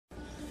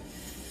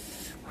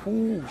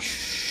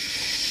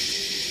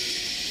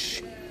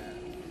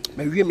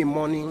Maybe me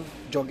morning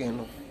jogging.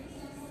 No.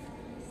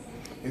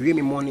 Maybe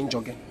me morning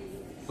jogging.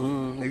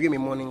 Maybe me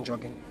morning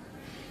jogging.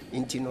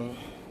 Intino.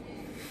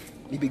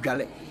 Bibi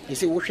gale. You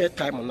say we share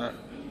time on that.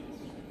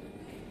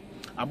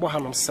 Abo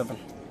hanum 7.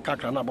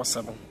 Kakra na abo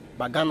 7.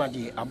 But Ghana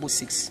di abo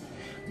 6.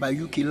 By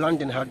UK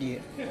London had the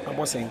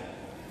abo saying.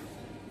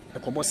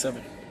 Abo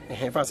 7.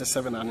 If I say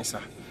 7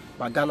 anisa.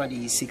 But Ghana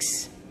di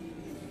 6.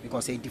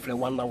 Because a different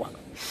 1 hour.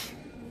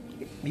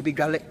 Bibi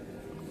gale.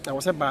 I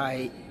was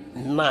by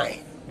 9.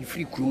 Be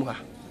free Krumha.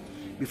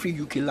 Be free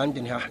UK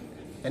London here.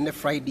 And the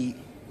Friday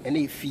and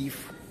the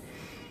 5th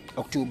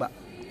October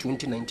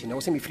 2019. I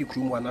was saying free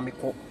Krumha and I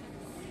call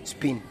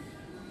Spain.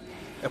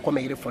 I come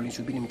here for you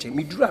to be in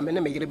me. Drew a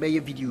man make a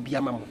video be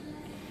a mamma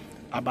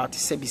about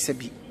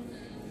Sebi.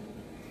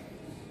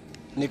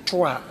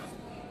 Netroa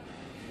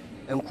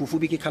and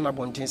Kufubi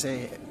Canabon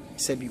say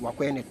Sebi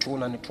Wakwe and a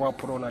tone and a 12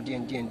 pro and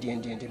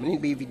a many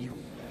video.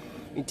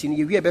 Until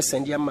you ever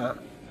send your ma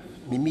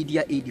me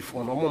media aid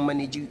for no more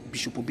manage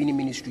Bishop Obinim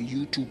Ministry,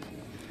 YouTube,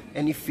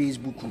 any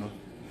Facebook no.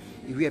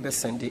 If you ever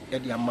send it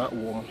at the amount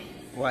warm.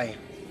 Why?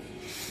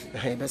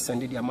 I ever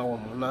send it the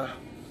amount na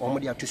or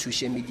media to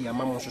social media,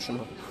 mamma so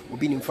no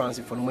Obinim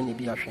fancy for money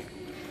be ashamed.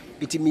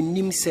 It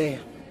mean say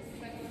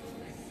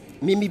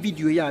me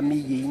video ya me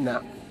ye na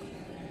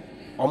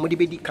or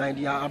be kind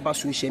ya about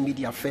social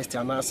media first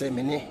and I say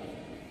me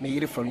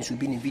reference to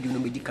be in video no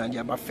me kind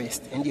ya about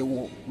first and they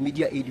will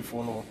media aid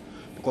for no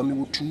because me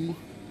would too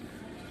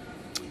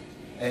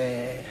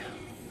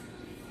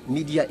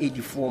media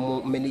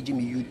 84 managing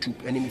me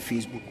YouTube and me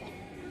Facebook.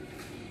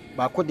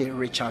 But I the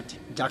Richard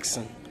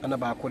Jackson and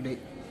about the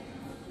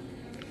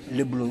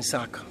Leblon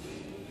Sack.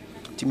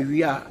 To me,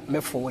 we are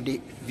me forward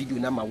the video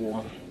na my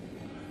woman.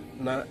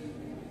 Na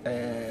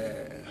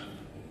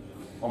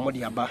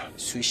omodi aba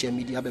social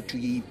media aba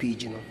 2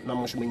 page no na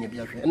mo so menya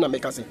bia hwe na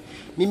make say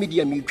me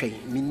media me twen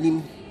me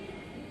nim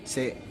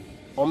say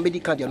on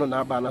medical de no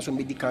na aba na so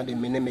medical de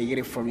me na me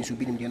yere for so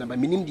binim de na ba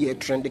me nim de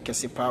trend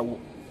kese pa wo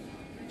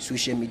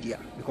social media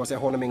because I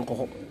hold me nko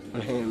ho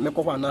me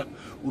ko ho na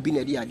obi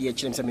na di ade a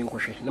kirem se me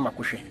nkohwe na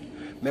makohwe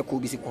me ko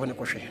obi si ko ne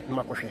kohwe na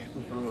makohwe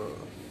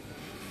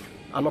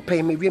ano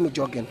pay me we me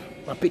jogging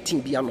ma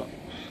petin bia no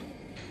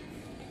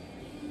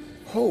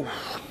oh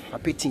ma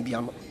petin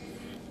bia no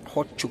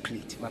hot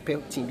chocolate ma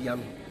petin bia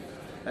no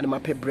and ma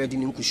pe bread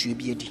ni nkuhwe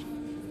bi edi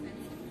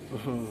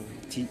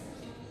ti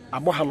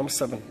abo hanom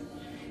 7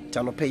 ti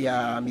ano pay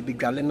ya me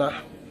bigale na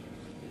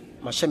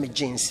ma hye me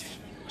jeans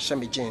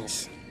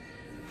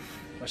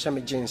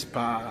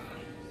pa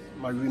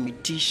my room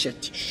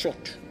t-shirt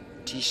short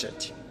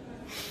t-shirt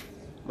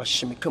my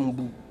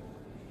shimikambu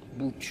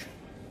boot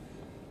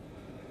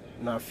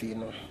na fi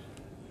no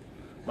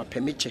my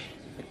pemiche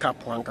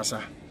cap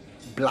wankasa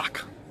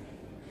black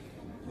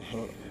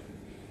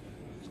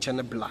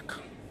channel black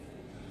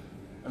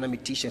and my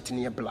t-shirt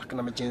near black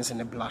and my jeans in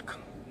the black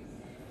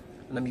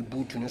and my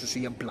boot no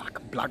so black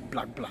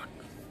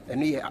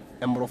and here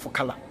emerald for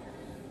color.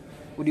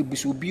 Would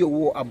be be a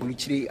war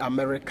abolichiri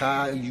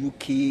America,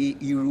 UK,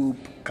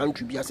 Europe,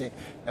 country be as a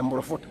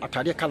morofot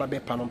atade color be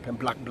panon pen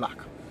black.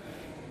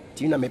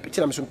 Tina me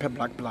pitina me so pen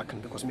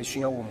black because me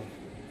sua woman.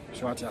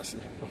 So what I say.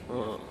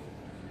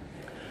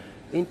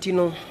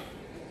 Intino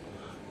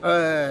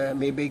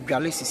maybe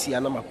Galaxy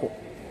anamako.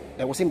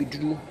 There was me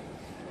do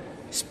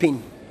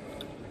Spain.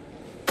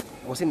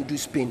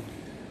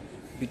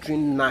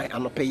 Between 9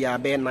 and pay ya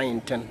be 9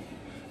 and 10.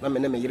 Na me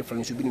na me yere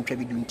for so bi ntwa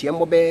video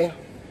ntiemo be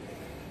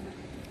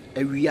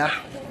Area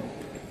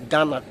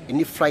Ghana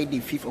any Friday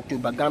 5th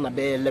October Ghana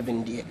be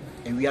 11 there.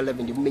 Area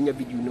 11 the menya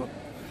video no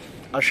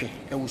ahwe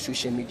e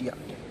social media.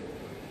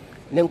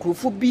 Na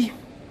nkrofo bi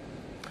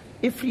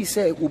efri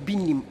say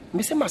Obinim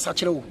me se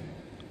masachire wo.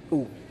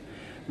 Oh.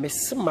 Me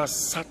se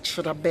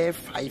masachire be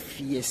 5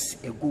 years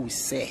ago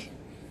say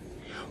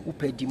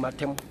upedi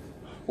matem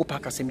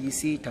upakasem ye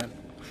Satan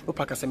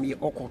upakasem ye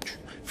occult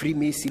free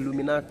Mason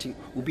Illuminati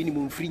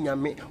Obinim free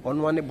nyame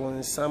ono ane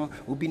bonsam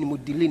Obinim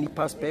delay ni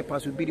pass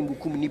papers Obinim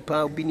kum ni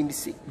pa Obinim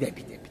say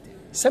debi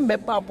sem be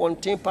ba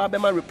bonten pa be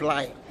ma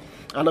reply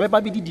and be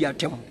ba bi di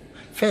atem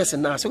first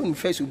na so in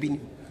first Obinim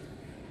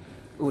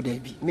o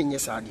debi menye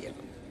saade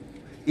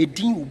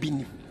edin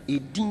Obinim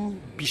edin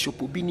Bishop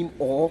Obinim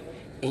or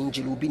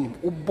Angel Obinim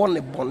o bone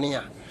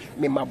a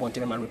me ma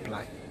bonten ma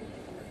reply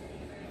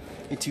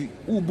iti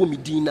ubo mi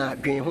dina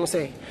dwen ho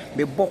say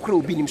me bokra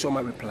Obinim so ma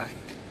reply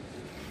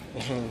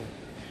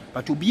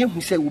but obi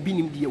ehu say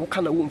Obinim die wo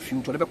kana wo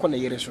mfim to le be kɔ na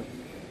yere so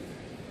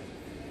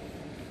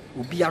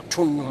obi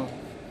aton no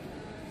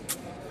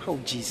how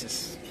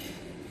Jesus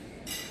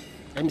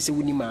I say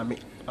woni maame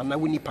ana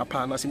woni papa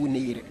ana say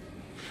woni yere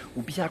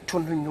obi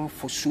aton no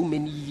for so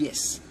many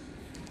years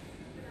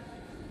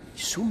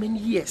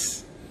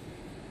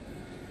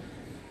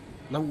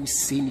na wo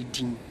say ni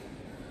din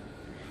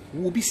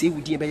wo bi say wo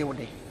din be ye wo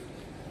de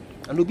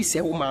and obi say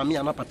wo maame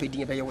ana papa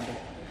din be ye wo de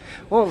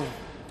oh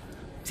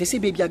say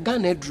baby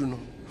Ghana edru no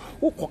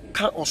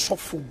wokoka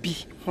osofo bi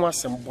ho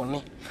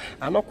asembone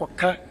ana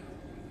koka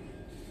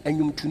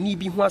anwumtuni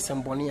bi ho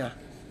asembone a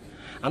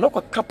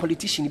anokɔ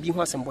politician bi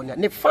ho asɛmbɔne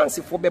ne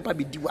fancy for beba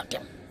be di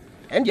watem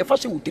and the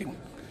fashion with him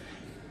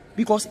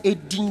because a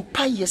din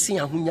pa yesi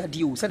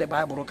ahunyade o say the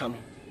Bible kan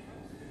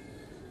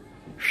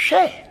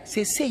hwɛ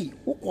say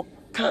wokɔ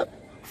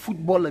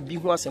footballer bi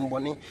ho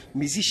asɛmbɔne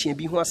musician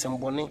bi ho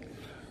asɛmbɔne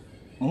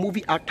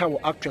movie actor or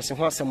actress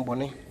ho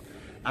asɛmbɔne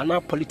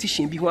ana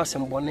politician bi ho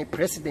asɛmbɔne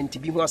president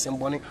bi ho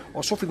asɛmbɔne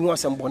ɔsɔfo bi ho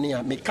asɛmbɔne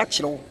a me ka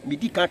kyerɛw me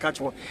di kan ka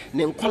kyerɛw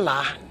ne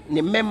nkola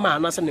ne memma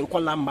ana sɛ ne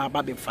nkola mba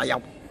ba be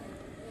fire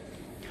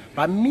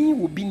ba me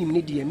Obinim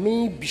ne de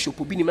me bishop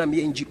Obinim na me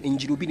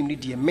enjiro Obinim ne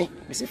de me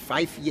say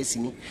 5 years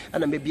ni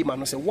ana me bi ma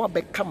no sɛ wo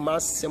be ka ma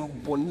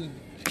asɛmbɔne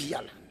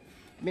biala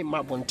me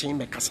ma bonten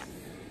me kasa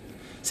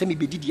sɛ me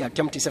bedidi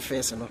attempt sɛ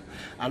first no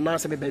ana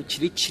sɛ be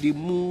kyire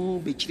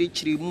mu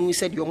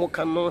sɛ de ɔmo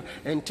ka no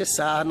ente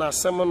saa na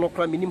asɛm no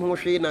kra menim ho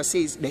hwee na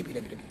says dabi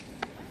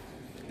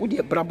wo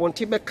de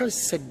brabonte be ka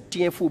sɛ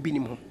den fo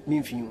Obinim ho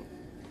memfi ho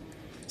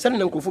sɛ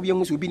na nkofo bi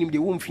hu sɛ Obinim de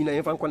wo mfi na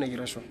yɛfa nkɔ na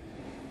yere so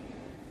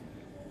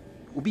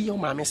obi yo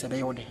maame se be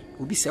yode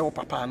obi se wo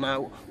papa na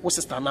wo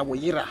sister na wo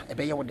yira e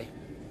be yode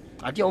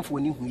ade onfo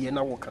ni huye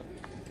na wo ka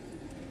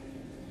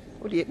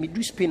o de me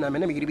do Spain na me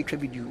na me yire bi twa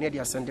video na de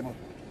asende mo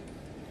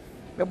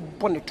me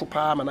bɔ ne to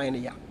pa ma na ne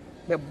ya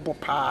me bɔ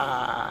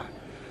pa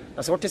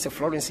na se wote se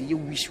Florence ye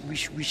wish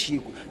e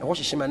wo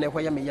hyehye ma na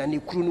hɔ ya me ya na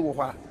kuru no wo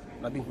hɔ a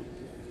na be hu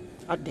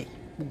ade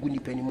bugu ni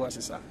pani mu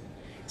asesa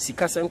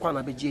sika se nkwa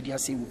na be gye di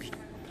ase wo bi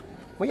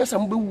mo ya sa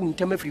mo be wu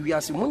ntem afiri wi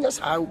ase mo nya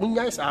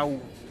sa wo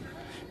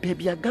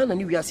baby Ghana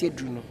ni wiase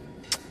aduru no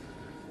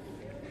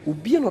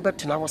obi no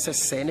betena wo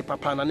sese ne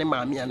papa na ne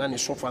maami ana ne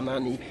sofa na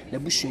ne na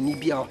busuani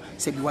bia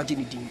se bi waje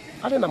ne din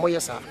ade na moye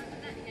sa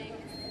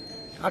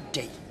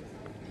ade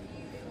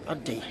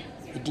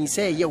edin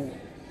se ye wo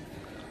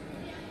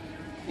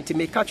enti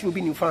me catch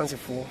obi ni fans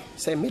fo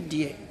se me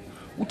de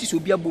wuti so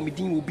obi abom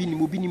din obi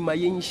ni ma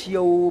ye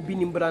nhia o obi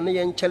ni bra ne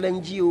ye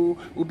challenge o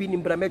obi ni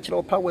bra me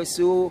kire power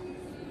so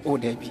o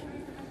dabi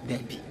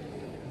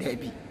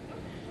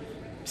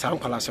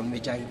Sound colors on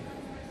Majai.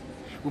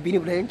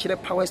 Obinim brain chile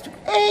powers to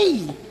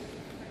hey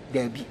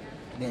Debbie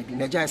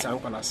Majai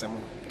sound colors.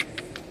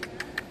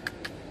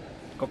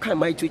 Kokan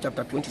Matthew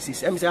chapter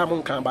 26. I'm saying I'm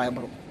on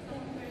Bible.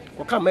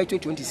 Kokan Matthew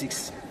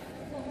 26.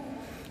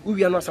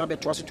 We are not sabbath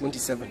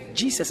 27.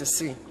 Jesus is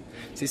saying,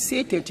 say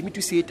Satan to me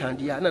to Satan,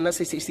 dear, and I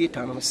say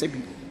Satan on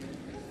Sebi.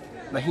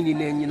 Mahini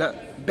Nina,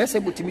 best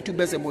able to me to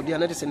best about the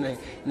another say na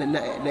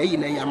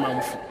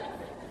yamamfu.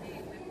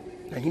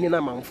 Nahina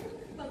mamfu.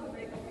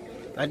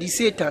 And the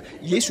Satan,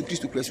 Jesus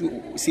Christ to Christ,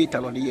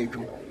 Satan on the edge.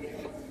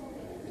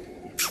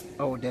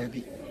 Oh, there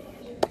be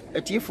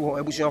a tear for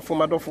a bush for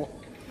my dofo.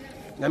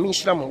 Namin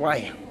Shram,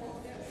 why?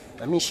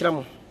 Namin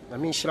Shram.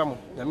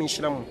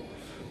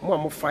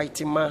 More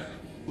fighting ma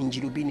in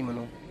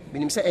Obinim.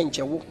 Benim say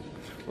Enchawo,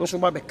 also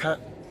Babeka,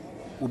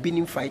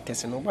 Obinim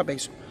fighters and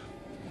Obabex,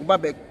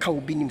 Obabeka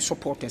Obinim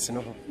supporters and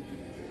all.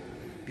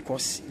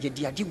 Because ye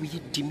dear we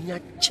dimia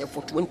chair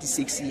for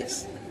 26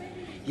 years.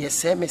 Yes,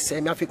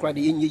 same Africa,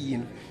 the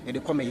Indian, and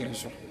the common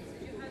years.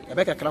 A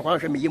better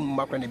crack me,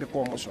 Macron, and the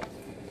Pomoso.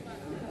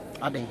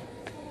 A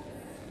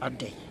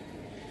day.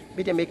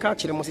 But they may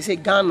catch them, must say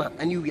Ghana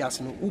and you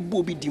Yasno,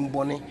 Ubo be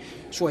dimbone,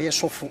 so ye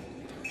sofu,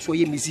 so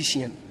ye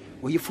musician,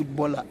 or ye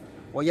footballer,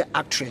 or ye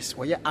actress,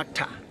 or ye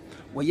actor,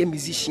 or ye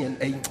musician,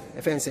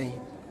 a fancy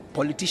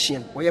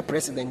politician, or ye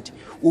president,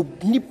 who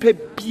nipe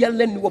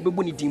pialen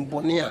wabuni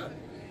dimbonea.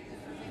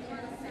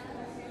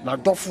 Na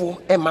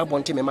dofo e ma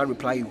bonte me ma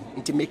reply you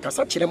nti me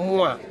kasa kire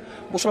mo a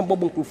bo so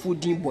bobo nkrofo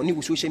din boni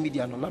wo social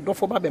media no na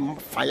dofo ba be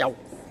fire wo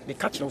me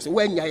ka kire wo se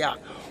wanya ya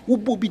wo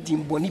bo bi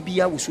din boni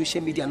bia wo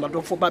social media na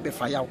dofo ba be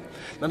fire wo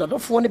na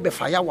dofo ne be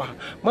fire wa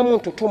ma mo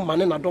ntoto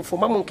mane na dofo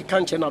ma mo nkeka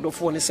nche na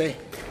dofo ne se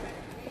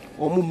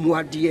o mu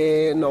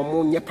muade na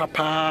mo nye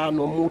papa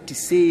na mo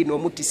tise na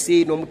mo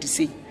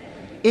tise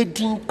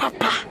edin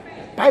papa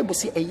Bible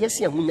say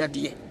eyesi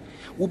ahunyade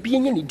obi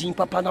enye ne din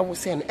papa na wo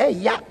se no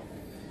yeah.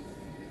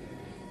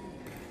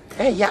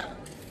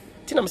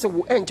 Tina say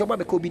wo enche ba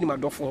be ko bi ni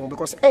madofo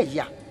because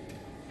yeah.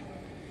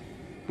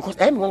 Because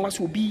everyone was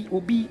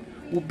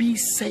obi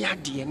say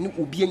ade ni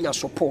obi anya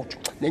support.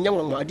 Na nya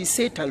won ade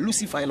Satan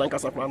Lucifer na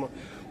nkasa kwa no.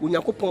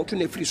 Onyankopon to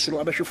na free soro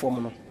abehwe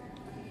fom no.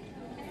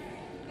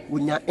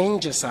 Onya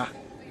angels a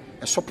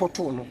support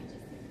no.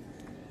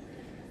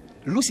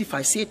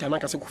 Lucifer Satan na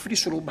nkasa ko free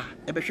soro ba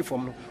ebehwe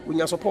fom no.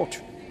 Onya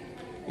support.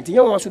 Nti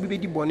nya won so bi be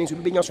di bone so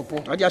bi be nya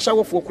support. Ade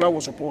ahyawofo kura wo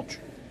support.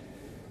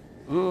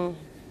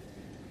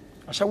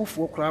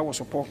 Ashawufo kra wo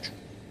support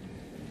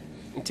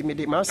nti me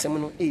de ma asem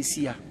no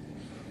esia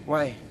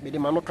why me de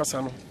ma no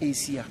kasa no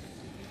esia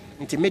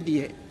nti me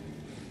de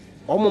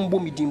omombo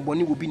mi din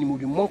boni Obinim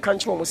bi mon kan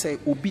kire mo say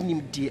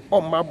Obinim de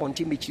o ma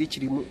bonte me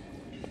kirikiri mu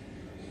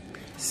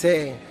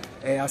say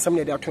asem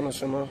ne de ato no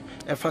so no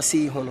e fa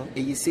sei ho no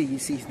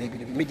yesi na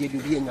bi me de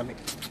bi enyame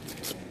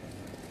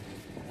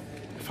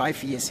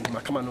 5 years in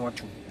makama no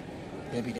ato